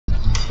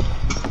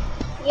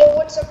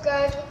what's up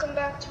guys, welcome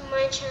back to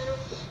my channel,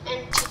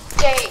 and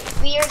today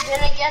we are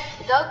gonna get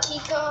the key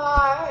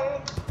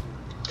card.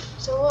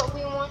 So what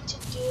we want to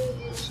do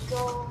is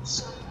go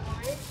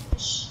somewhere.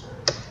 Just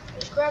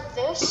grab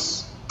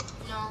this.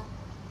 No,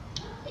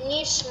 I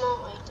need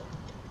small item.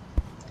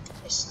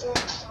 Just throw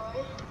it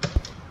away.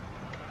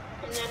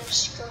 And then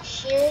just go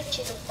here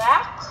to the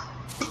back.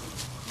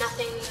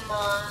 Nothing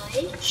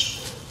much.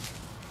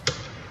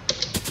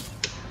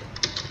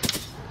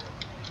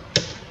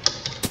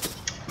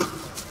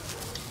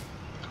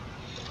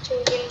 So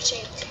we're gonna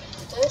take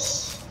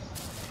this.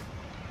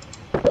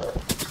 We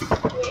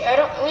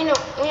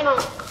don't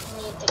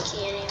need the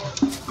key anymore.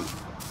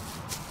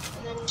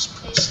 And then just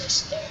place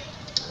this there.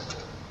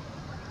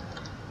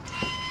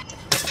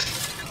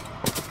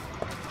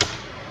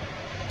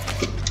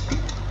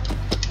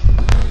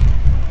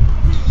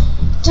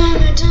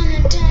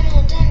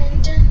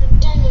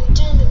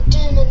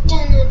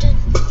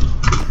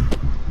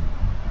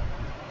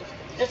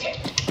 Okay.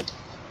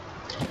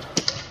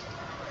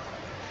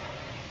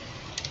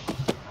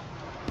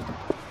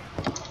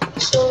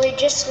 So we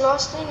just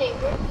lost a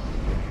neighbor.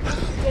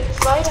 We're gonna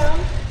fly down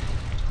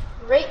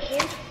right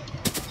here.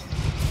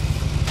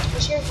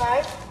 Just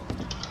revive.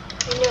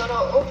 And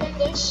it'll open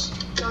this.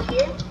 Go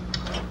here.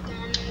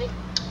 And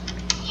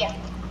yeah.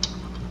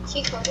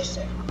 Key card is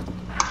there.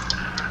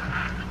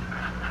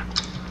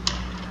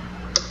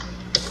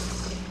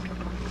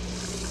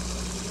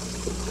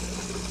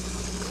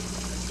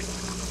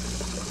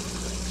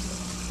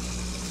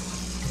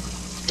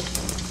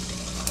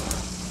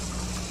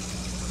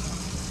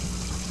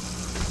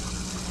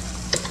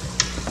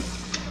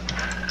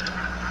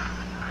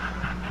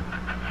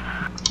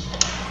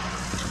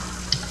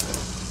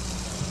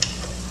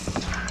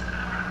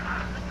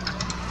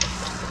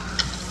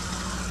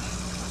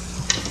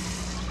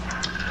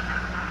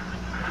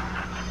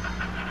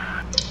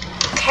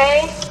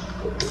 Okay.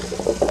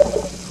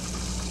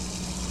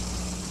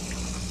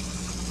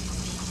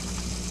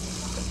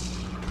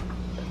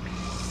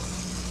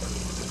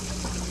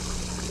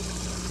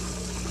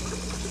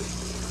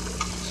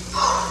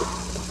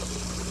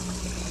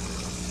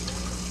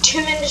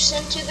 Two minutes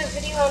into the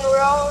video and we're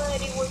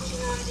already working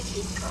on the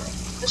key card.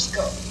 Let's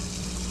go.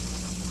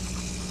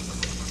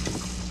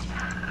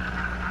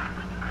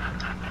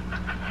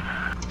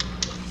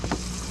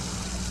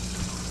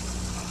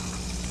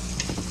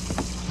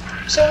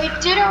 So we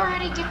did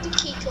already get the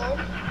key card.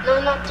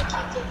 No, not the key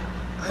card.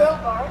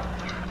 Crowbar.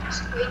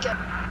 So we go.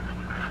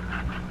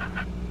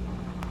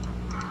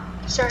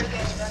 Sorry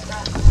guys about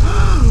that.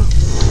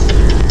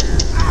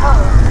 Oh.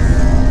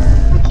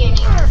 I can't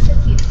even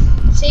flip you.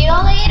 See you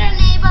later,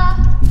 neighbor.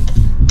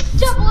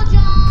 Double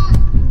jump.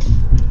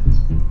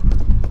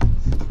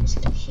 Let's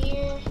go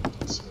here.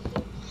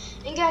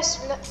 And guys,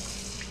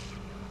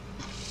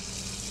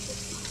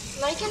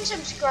 like and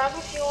subscribe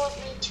if you want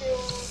me to do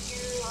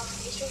a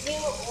face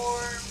review,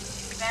 or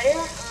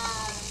better,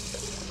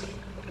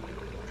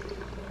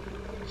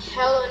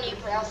 Hello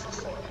Neighbor Alpha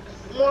 4.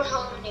 More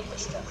Hello Neighbor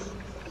stuff.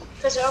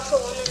 Because Alpha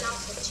 1 and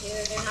Alpha 2,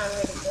 they're not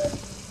really good.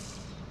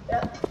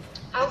 But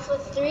Alpha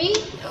 3,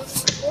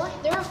 Alpha 4,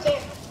 they're okay.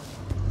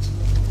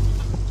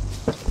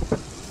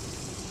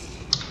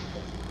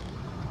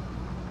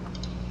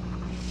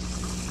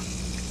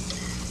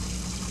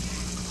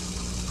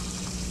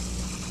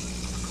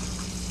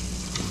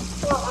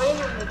 Well, I am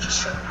a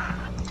magician.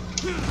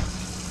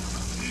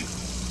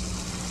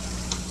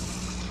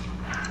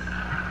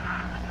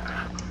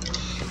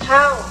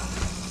 How?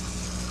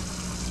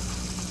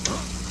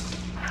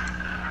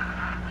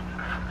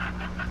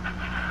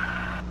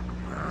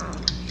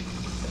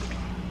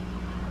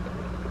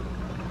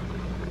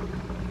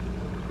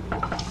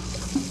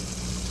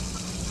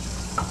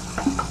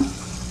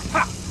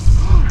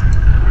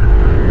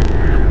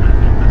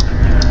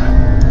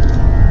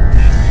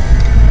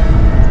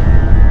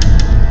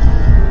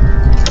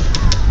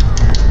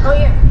 Oh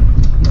yeah.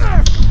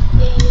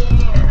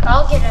 Yeah.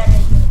 I'll get out of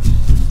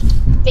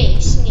your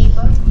face,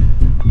 neighbor.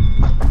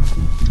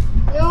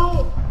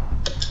 No,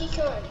 the key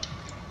card.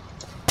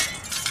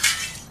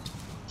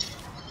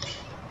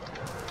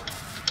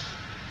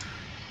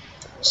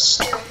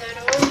 Store that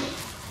away.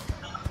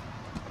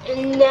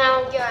 And now,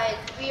 guys,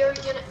 we are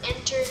gonna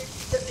enter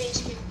the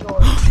basement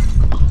door.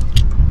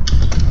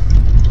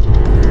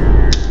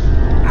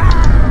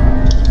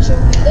 So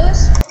with this,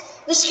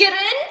 let's get in.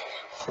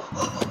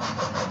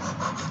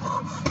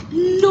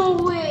 No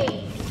way.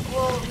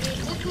 Well, we did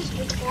this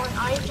before.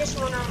 I just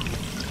wanna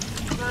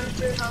run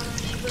through Hello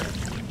Neighbor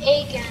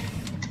again.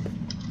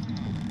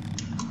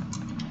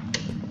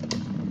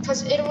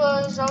 Because it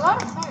was a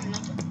lot of fun,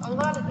 like a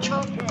lot of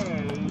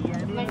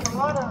chocolate, like a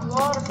lot of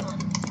fun.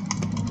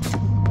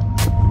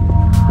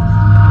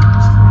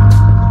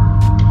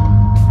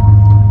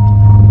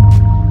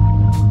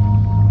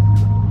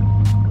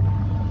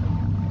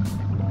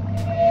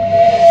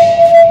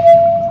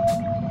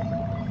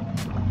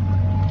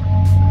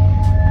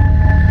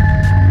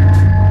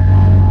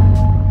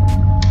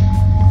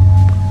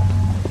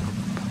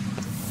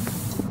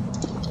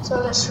 So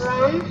let's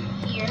run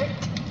here.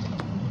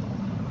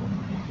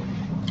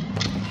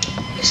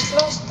 Just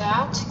close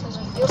that because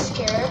I feel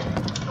scared.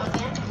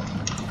 Okay.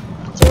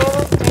 Throw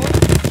it there.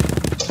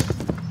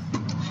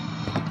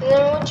 And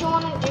then what you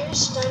want to do is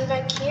stand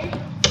back here.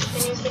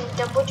 Then you can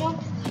double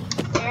jump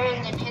there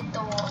and then hit the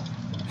wall.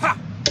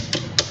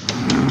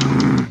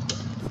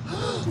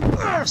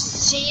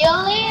 See you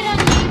later,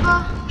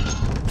 neighbor.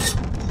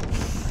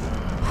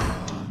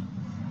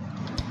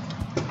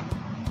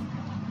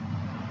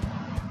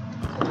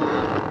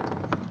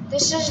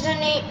 This is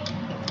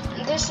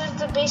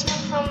the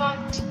basement from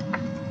Act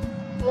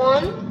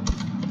 1.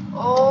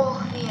 Oh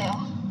yeah.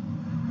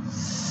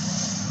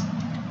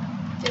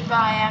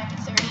 Goodbye, Act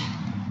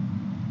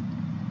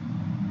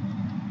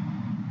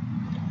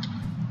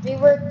 3. We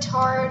worked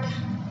hard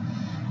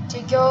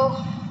to go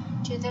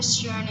to this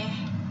journey.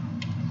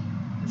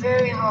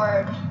 Very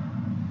hard.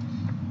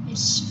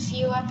 It's a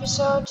few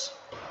episodes.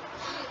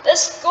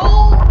 Let's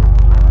go!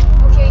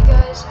 Okay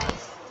guys, I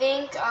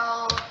think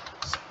I'll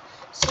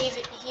save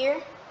it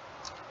here.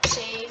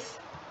 Save.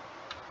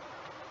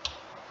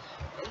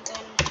 And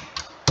then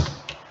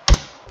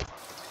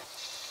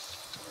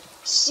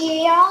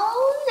see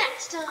y'all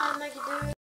next time, I can do